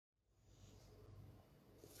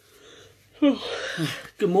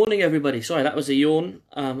Good morning, everybody. Sorry, that was a yawn.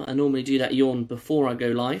 I normally do that yawn before I go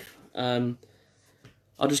live. I'll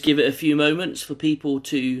just give it a few moments for people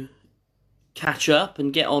to catch up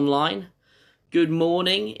and get online. Good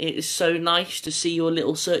morning. It is so nice to see your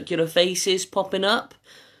little circular faces popping up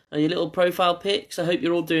and your little profile pics. I hope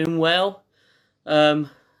you're all doing well.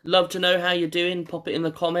 Love to know how you're doing. Pop it in the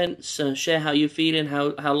comments. Share how you're feeling,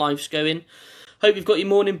 how life's going. Hope you've got your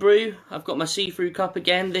morning brew. I've got my see-through cup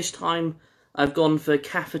again. This time I've gone for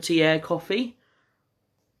cafetiere coffee.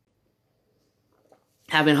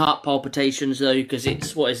 Having heart palpitations though, because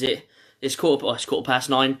it's It's quarter past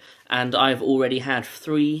 9, and I've already had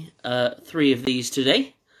three of these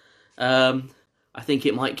today. I think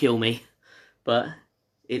it might kill me, but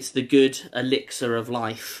it's the good elixir of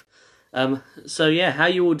life. So yeah, how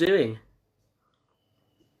you all doing?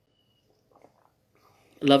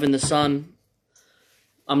 Loving the sun.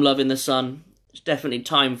 I'm loving the sun. It's definitely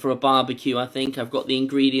time for a barbecue, I think. I've got the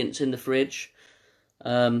ingredients in the fridge.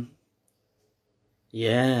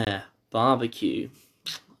 Yeah, barbecue.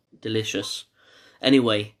 Delicious.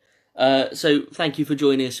 Anyway, so thank you for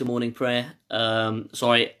joining us in morning prayer.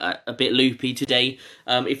 Sorry, a bit loopy today.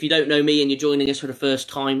 If you don't know me and you're joining us for the first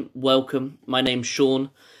time, welcome. My name's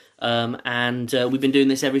Sean, and we've been doing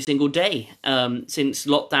this every single day since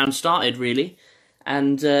lockdown started, really.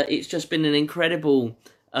 And it's just been an incredible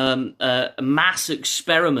mass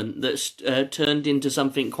experiment that's turned into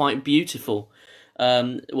something quite beautiful,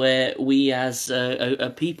 where we as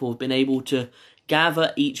a people have been able to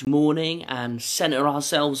gather each morning and center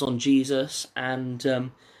ourselves on Jesus, and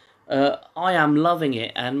I am loving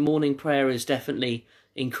it, and morning prayer is definitely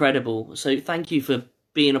incredible. So thank you for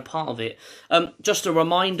being a part of it. Just a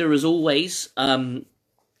reminder, as always,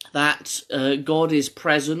 that God is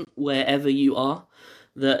present wherever you are,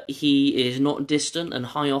 that he is not distant and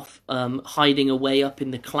high off, hiding away up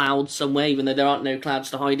in the clouds somewhere, even though there aren't no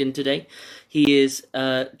clouds to hide in today. He is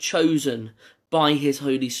chosen by his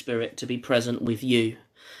Holy Spirit to be present with you.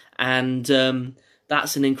 And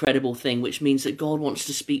that's an incredible thing, which means that God wants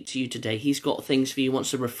to speak to you today. He's got things for you,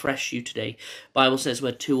 wants to refresh you today. Bible says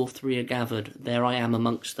where 2 or 3 are gathered, there I am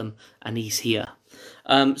amongst them, and he's here.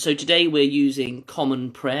 So today we're using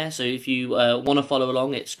Common Prayer. So if you want to follow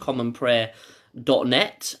along, it's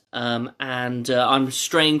commonprayer.net. And I'm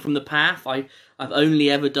straying from the path. I've only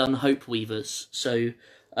ever done Hope Weavers. So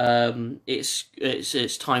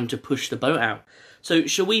it's time to push the boat out. So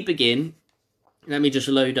shall we begin? Let me just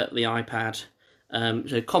load up the iPad.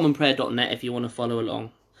 So commonprayer.net if you want to follow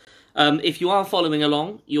along. If you are following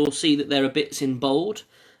along, you'll see that there are bits in bold.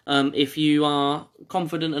 If you are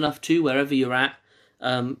confident enough to, wherever you're at,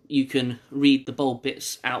 you can read the bold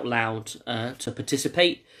bits out loud to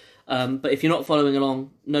participate. But if you're not following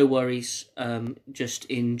along, no worries. Just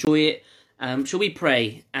enjoy it. Shall we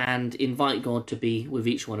pray and invite God to be with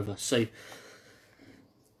each one of us? So,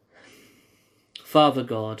 Father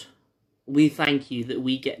God, we thank you that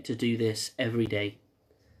we get to do this every day.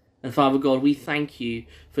 And Father God, we thank you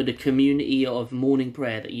for the community of morning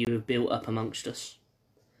prayer that you have built up amongst us.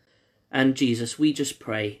 And Jesus, we just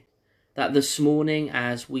pray that this morning,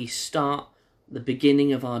 as we start the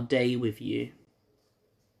beginning of our day with you,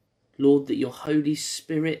 Lord, that your Holy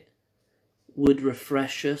Spirit would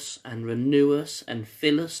refresh us and renew us and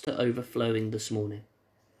fill us to overflowing this morning.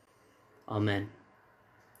 Amen.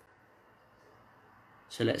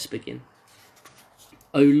 So let's begin.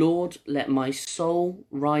 O Lord, let my soul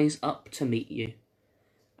rise up to meet you,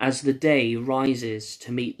 as the day rises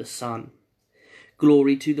to meet the sun.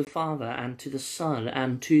 Glory to the Father, and to the Son,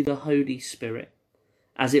 and to the Holy Spirit,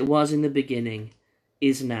 as it was in the beginning,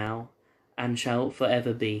 is now, and shall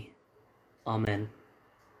forever be. Amen.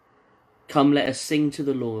 Come, let us sing to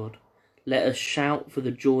the Lord. Let us shout for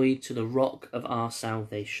the joy to the rock of our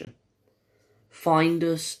salvation. Find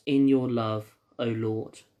us in your love, O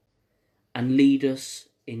Lord, and lead us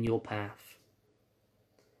in your path.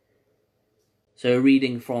 So a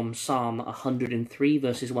reading from Psalm 103,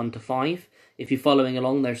 verses 1 to 5. If you're following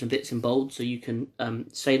along, there's some bits in bold, so you can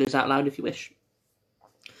say those out loud if you wish.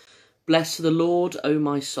 Bless the Lord, O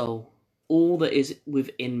my soul, all that is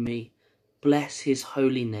within me. Bless his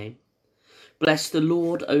holy name. Bless the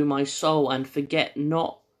Lord, O my soul, and forget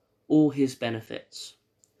not all his benefits.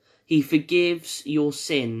 He forgives your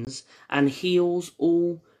sins and heals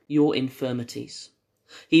all your infirmities.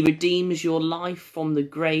 He redeems your life from the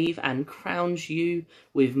grave and crowns you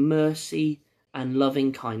with mercy and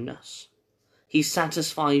loving kindness. He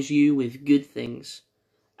satisfies you with good things,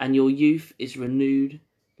 and your youth is renewed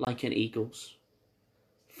like an eagle's.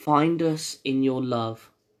 Find us in your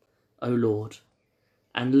love, O Lord,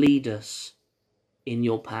 and lead us in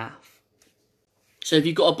your path. So if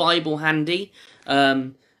you've got a Bible handy,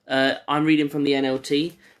 I'm reading from the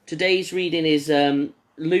NLT. Today's reading is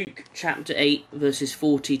Luke chapter 8, verses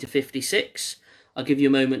 40 to 56. I'll give you a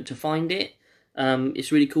moment to find it.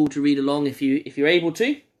 It's really cool to read along if you're able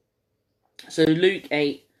to. So Luke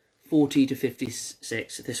 8, 40 to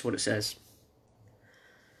 56, this is what it says.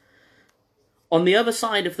 On the other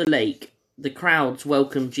side of the lake, the crowds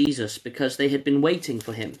welcomed Jesus because they had been waiting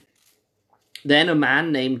for him. Then a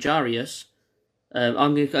man named Jairus,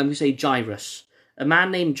 I'm going to say Jairus, a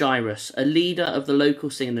man named Jairus, a leader of the local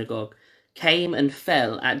synagogue, came and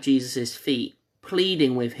fell at Jesus' feet,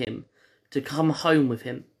 pleading with him to come home with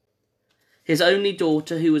him. His only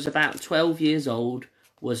daughter, who was about 12 years old,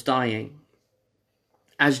 was dying.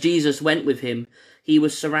 As Jesus went with him, he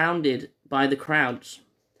was surrounded by the crowds,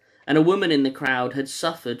 and a woman in the crowd had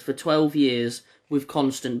suffered for 12 years with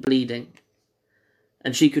constant bleeding,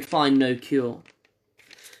 and she could find no cure.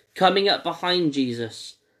 Coming up behind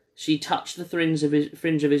Jesus, she touched the fringe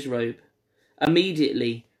of his robe.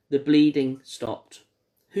 Immediately, the bleeding stopped.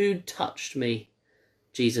 "Who touched me?"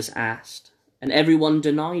 Jesus asked, and everyone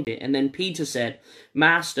denied it. And then Peter said,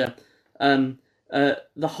 "Master, the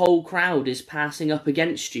whole crowd is passing up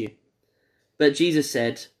against you." But Jesus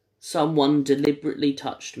said, "Someone deliberately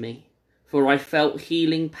touched me, for I felt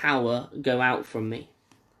healing power go out from me."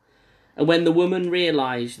 And when the woman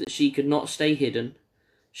realized that she could not stay hidden,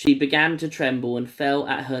 she began to tremble and fell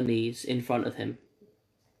at her knees in front of him.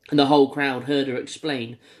 And the whole crowd heard her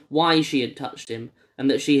explain why she had touched him and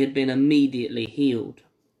that she had been immediately healed.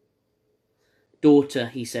 "Daughter,"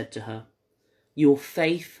 he said to her, "your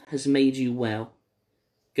faith has made you well.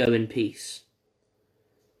 Go in peace."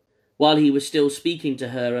 While he was still speaking to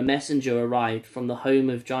her, a messenger arrived from the home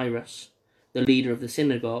of Jairus, the leader of the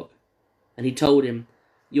synagogue, and he told him,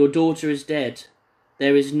 "Your daughter is dead.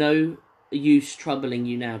 There is no use troubling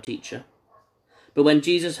you now, teacher." But when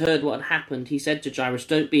Jesus heard what had happened, he said to Jairus,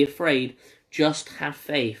 "Don't be afraid, just have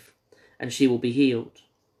faith, and she will be healed."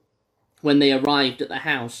 When they arrived at the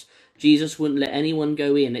house, Jesus wouldn't let anyone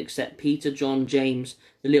go in except Peter, John, James,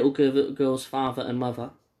 the little girl's father and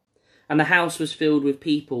mother. And the house was filled with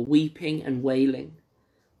people, weeping and wailing.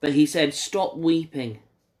 But he said, "Stop weeping.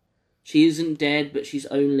 She isn't dead, but she's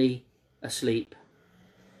only asleep."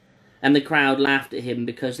 And the crowd laughed at him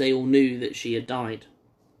because they all knew that she had died.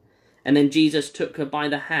 And then Jesus took her by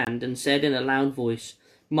the hand and said in a loud voice,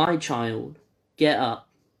 "My child, get up."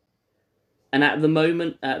 And at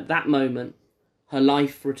that moment, her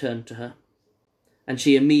life returned to her, and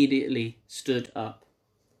she immediately stood up.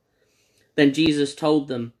 Then Jesus told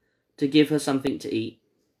them to give her something to eat.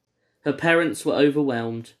 Her parents were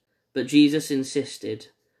overwhelmed, but Jesus insisted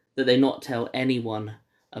that they not tell anyone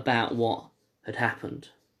about what had happened.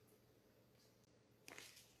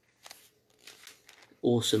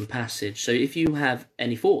 Awesome passage. So if you have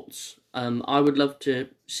any thoughts, I would love to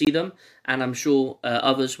see them, and I'm sure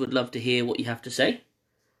others would love to hear what you have to say.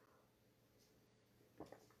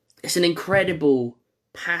 It's an incredible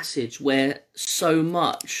passage where so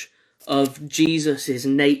much of Jesus's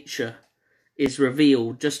nature is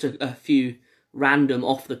revealed. Just a few random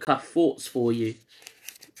off-the-cuff thoughts for you.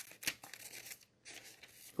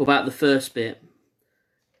 About the first bit,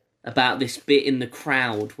 about this bit in the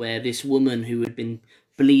crowd where this woman who had been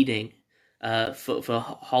bleeding for her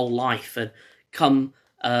whole life had come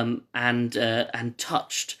and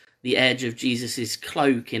touched the edge of Jesus's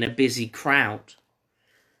cloak in a busy crowd.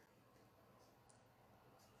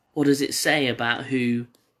 What does it say about who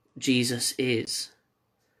Jesus is?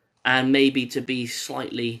 And maybe to be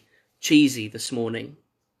slightly cheesy this morning,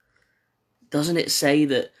 doesn't it say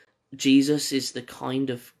that Jesus is the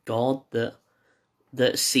kind of God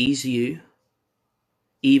that sees you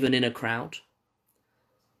even in a crowd?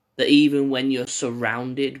 That even when you're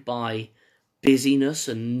surrounded by busyness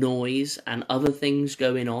and noise and other things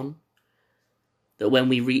going on, that when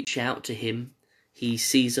we reach out to him, he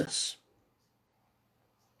sees us.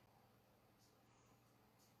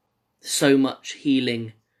 So much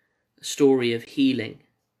healing, story of healing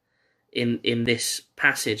in this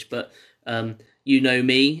passage, but you know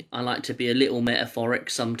me, I like to be a little metaphoric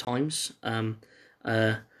sometimes.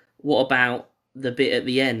 What about the bit at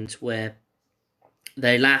the end where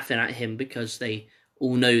they're laughing at him because they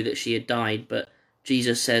all know that she had died, but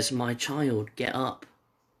Jesus says, "My child, get up.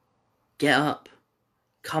 Get up.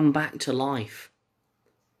 Come back to life."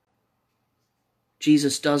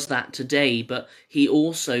 Jesus does that today, but he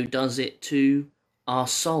also does it to our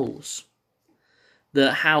souls.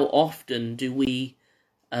 That how often do we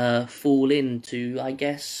fall into, I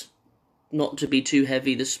guess, not to be too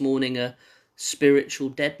heavy this morning, a spiritual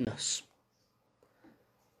deadness.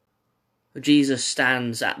 Jesus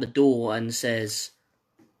stands at the door and says,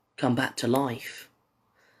 come back to life.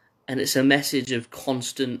 And it's a message of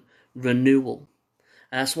constant renewal.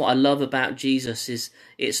 And that's what I love about Jesus, is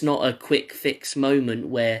it's not a quick fix moment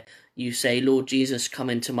where you say, Lord Jesus, come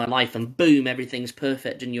into my life, and boom, everything's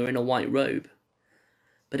perfect and you're in a white robe.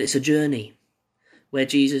 But it's a journey where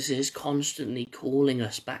Jesus is constantly calling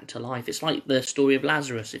us back to life. It's like the story of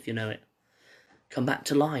Lazarus, if you know it. Come back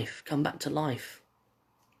to life, come back to life.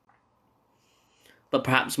 But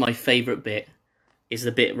perhaps my favourite bit is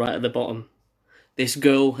the bit right at the bottom. This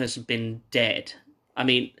girl has been dead. I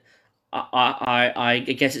mean, I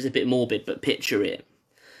guess it's a bit morbid, but picture it.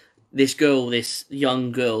 This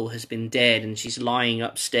young girl has been dead, and she's lying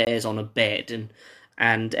upstairs on a bed,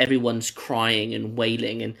 and everyone's crying and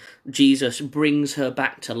wailing, and Jesus brings her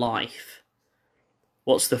back to life.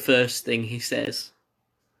 What's the first thing he says?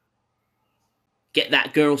 Get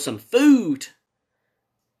that girl some food!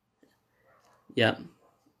 Yeah.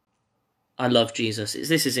 I love Jesus.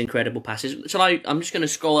 This is an incredible passage. I'm just going to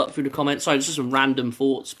scroll up through the comments. Sorry, just some random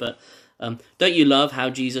thoughts, but don't you love how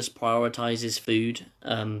Jesus prioritizes food?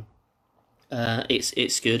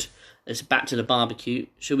 It's good. It's back to the barbecue.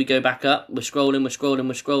 Should we go back up? We're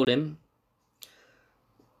scrolling.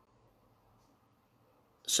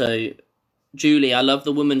 So, Julie, I love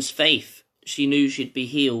the woman's faith. She knew she'd be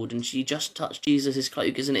healed, and she just touched Jesus'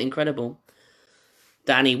 cloak. Isn't it incredible?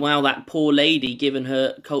 Danny, wow, that poor lady given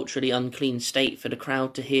her culturally unclean state for the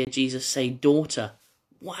crowd to hear Jesus say, daughter.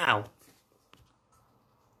 Wow.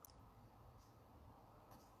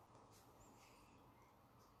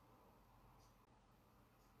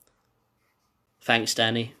 Thanks,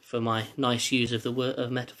 Danny, for my nice use of the word of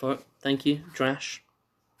metaphor. Thank you, Drash.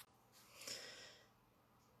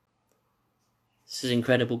 This is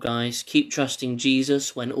incredible, guys. Keep trusting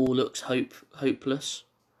Jesus when all looks hopeless.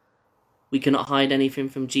 We cannot hide anything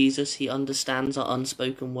from Jesus. He understands our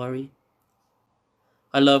unspoken worry.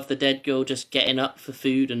 I love the dead girl just getting up for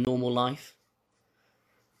food and normal life.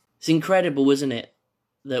 It's incredible, isn't it,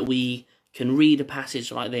 that we can read a passage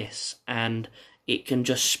like this and it can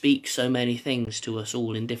just speak so many things to us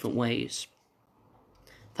all in different ways.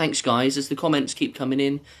 Thanks, guys. As the comments keep coming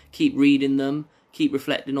in, keep reading them, keep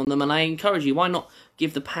reflecting on them, and I encourage you, why not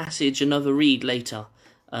give the passage another read later?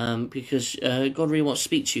 Because God really wants to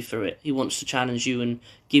speak to you through it. He wants to challenge you and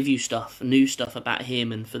give you new stuff about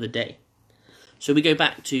him and for the day. So we go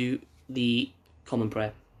back to the common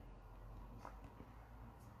prayer.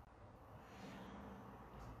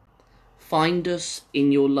 Find us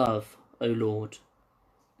in your love, O Lord,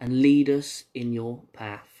 and lead us in your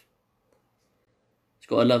path. It's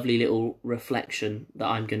got a lovely little reflection that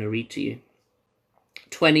I'm going to read to you.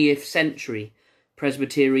 20th century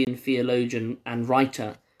Presbyterian theologian and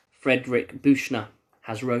writer Frederick Buechner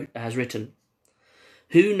has written,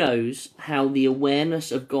 who knows how the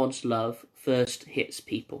awareness of God's love first hits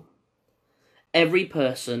people? Every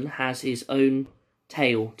person has his own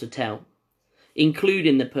tale to tell,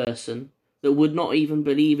 including the person that would not even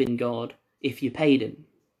believe in God if you paid him.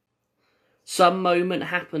 Some moment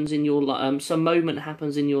happens in your life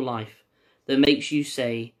that makes you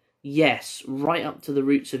say yes right up to the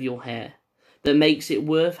roots of your hair, that makes it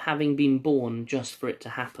worth having been born just for it to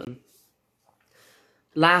happen.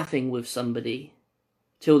 Laughing with somebody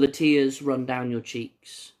till the tears run down your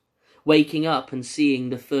cheeks, waking up and seeing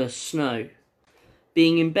the first snow,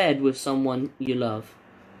 being in bed with someone you love.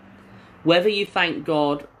 Whether you thank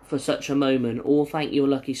God for such a moment or thank your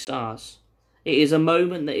lucky stars, it is a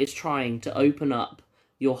moment that is trying to open up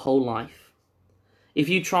your whole life. If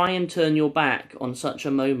you try and turn your back on such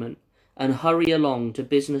a moment and hurry along to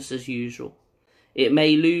business as usual, it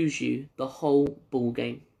may lose you the whole ball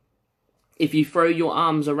game. If you throw your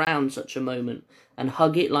arms around such a moment and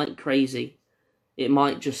hug it like crazy, it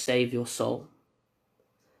might just save your soul.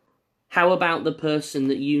 How about the person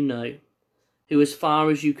that you know, who, as far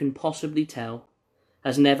as you can possibly tell,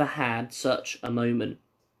 has never had such a moment?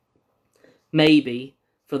 Maybe,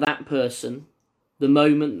 for that person, the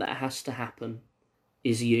moment that has to happen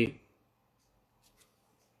is you.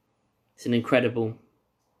 It's an incredible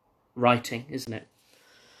writing, isn't it?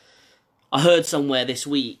 I heard somewhere this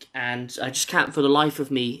week, and I just can't for the life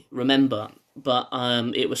of me remember, but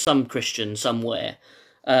it was some Christian somewhere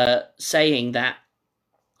saying that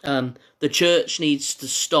the church needs to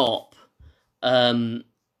stop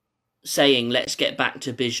saying let's get back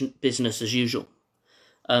to business as usual.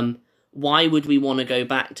 Why would we want to go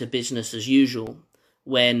back to business as usual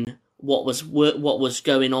when what was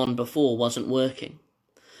going on before wasn't working?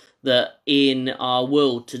 That in our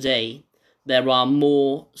world today, there are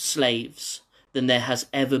more slaves than there has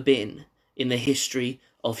ever been in the history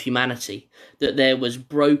of humanity. That there was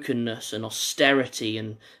brokenness and austerity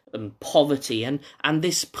and poverty and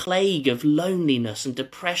this plague of loneliness and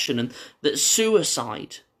depression, and that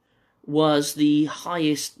suicide was the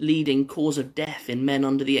highest leading cause of death in men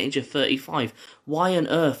under the age of 35. Why on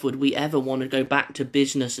earth would we ever want to go back to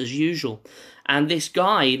business as usual? And this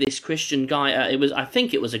guy, this Christian guy, I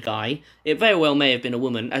think it was a guy. It very well may have been a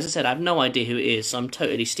woman. As I said, I have no idea who it is, so I'm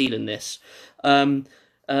totally stealing this.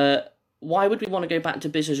 Why would we want to go back to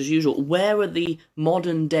business as usual? Where are the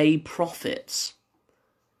modern day prophets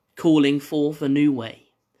calling forth a new way,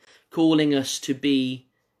 calling us to be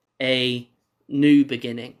a new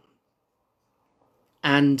beginning?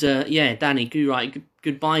 And Danny,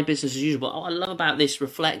 goodbye business as usual. But what I love about this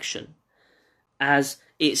reflection, as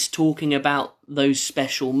it's talking about those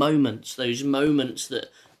special moments, those moments that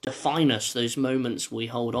define us, those moments we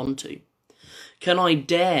hold on to. Can I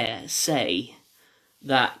dare say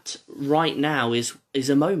that right now is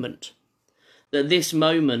a moment, that this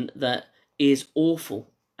moment that is awful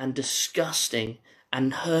and disgusting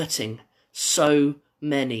and hurting so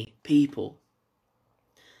many people?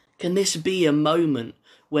 Can this be a moment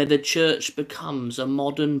where the church becomes a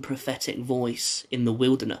modern prophetic voice in the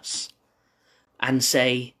wilderness and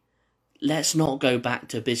say, let's not go back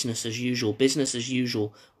to business as usual. Business as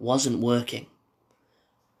usual wasn't working.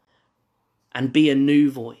 And be a new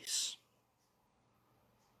voice.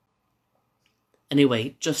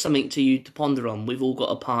 Anyway, just something to you to ponder on. We've all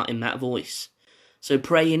got a part in that voice. So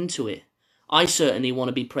pray into it. I certainly want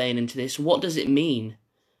to be praying into this. What does it mean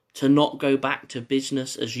to not go back to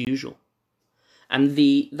business as usual? And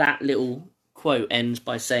that little quote ends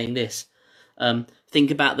by saying this.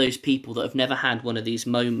 Think about those people that have never had one of these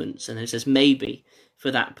moments. And it says, maybe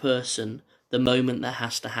for that person, the moment that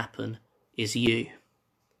has to happen is you.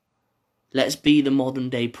 Let's be the modern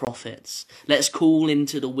day prophets. Let's call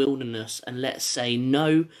into the wilderness and let's say,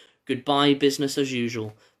 no, goodbye business as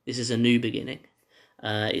usual. This is a new beginning.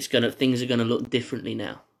 Things are gonna look differently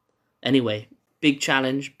now. Anyway, big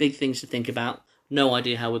challenge, big things to think about. No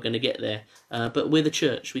idea how we're going to get there, but we're the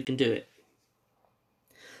church. We can do it.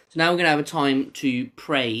 So now we're going to have a time to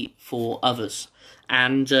pray for others,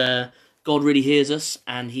 and God really hears us,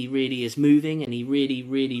 and He really is moving, and He really,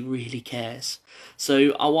 really, really cares. So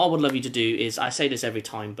what I would love you to do is, I say this every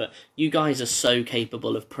time, but you guys are so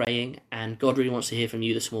capable of praying, and God really wants to hear from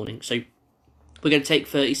you this morning. So we're going to take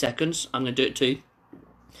 30 seconds. I'm going to do it too.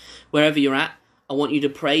 Wherever you're at, I want you to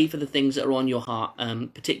pray for the things that are on your heart,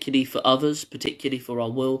 particularly for others, particularly for our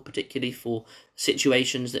world, particularly for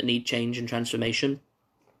situations that need change and transformation.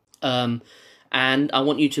 And I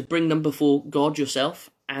want you to bring them before God yourself,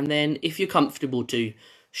 and then if you're comfortable to,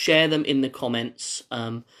 share them in the comments.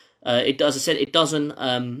 It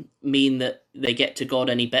doesn't mean that they get to God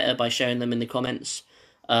any better by sharing them in the comments.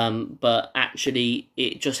 But actually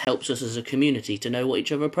it just helps us as a community to know what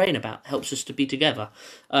each other are praying about, helps us to be together.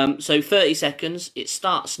 So 30 seconds, it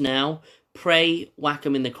starts now. Pray, whack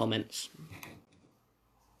them in the comments.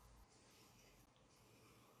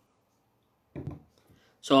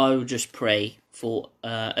 So I will just pray for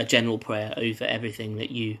a general prayer over everything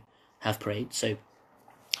that you have prayed. So,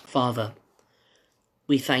 Father,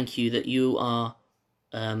 we thank you that you are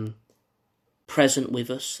present with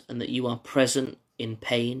us, and that you are present in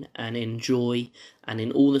pain and in joy and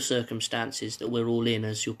in all the circumstances that we're all in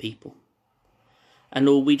as your people. And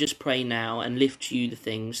Lord, we just pray now and lift to you the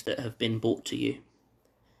things that have been brought to you.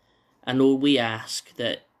 And Lord, we ask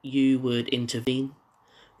that you would intervene,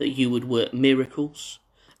 that you would work miracles,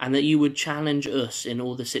 and that you would challenge us in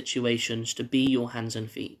all the situations to be your hands and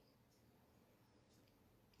feet.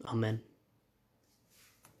 Amen.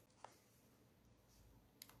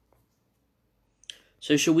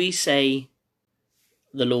 So shall we say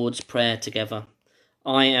the Lord's Prayer together?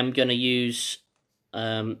 I am going to use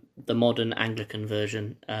the modern Anglican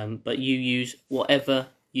version, but you use whatever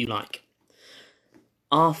you like.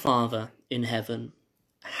 Our Father in heaven,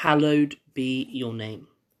 hallowed be your name.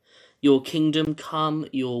 Your kingdom come,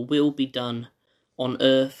 your will be done, on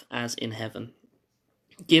earth as in heaven.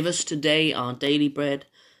 Give us today our daily bread,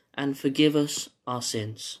 and forgive us our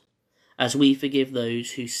sins, as we forgive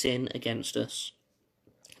those who sin against us.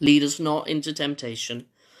 Lead us not into temptation,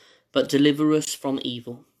 but deliver us from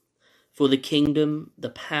evil. For the kingdom, the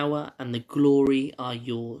power, and the glory are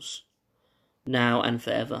yours, now and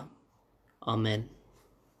forever. Amen.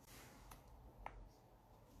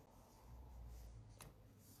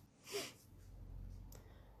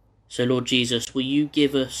 So, Lord Jesus, will you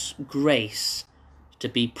give us grace to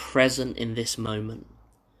be present in this moment?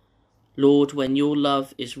 Lord, when your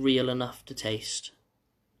love is real enough to taste.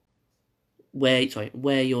 Where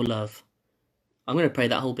your love. I'm going to pray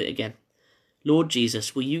that whole bit again. Lord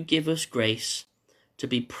Jesus, will you give us grace to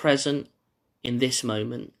be present in this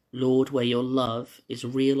moment Lord, where your love is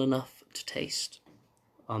real enough to taste.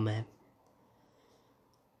 Amen.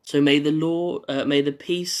 So may the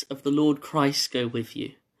peace of the Lord Christ go with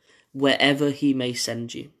you, wherever he may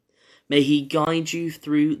send you. May he guide you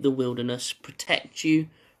through the wilderness, protect you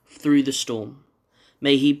through the storm.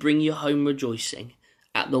 May he bring you home rejoicing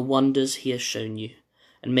at the wonders he has shown you,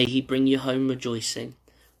 and may he bring you home rejoicing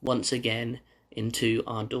once again into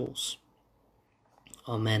our doors.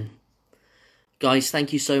 Amen. Guys,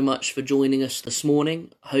 thank you so much for joining us this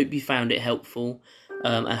morning. I hope you found it helpful.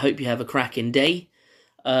 I hope you have a cracking day.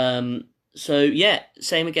 So yeah,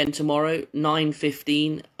 same again tomorrow,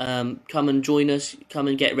 9:15. Come and join us. Come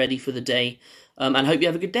and get ready for the day. And hope you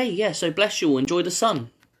have a good day. Yeah, so bless you all. Enjoy the sun.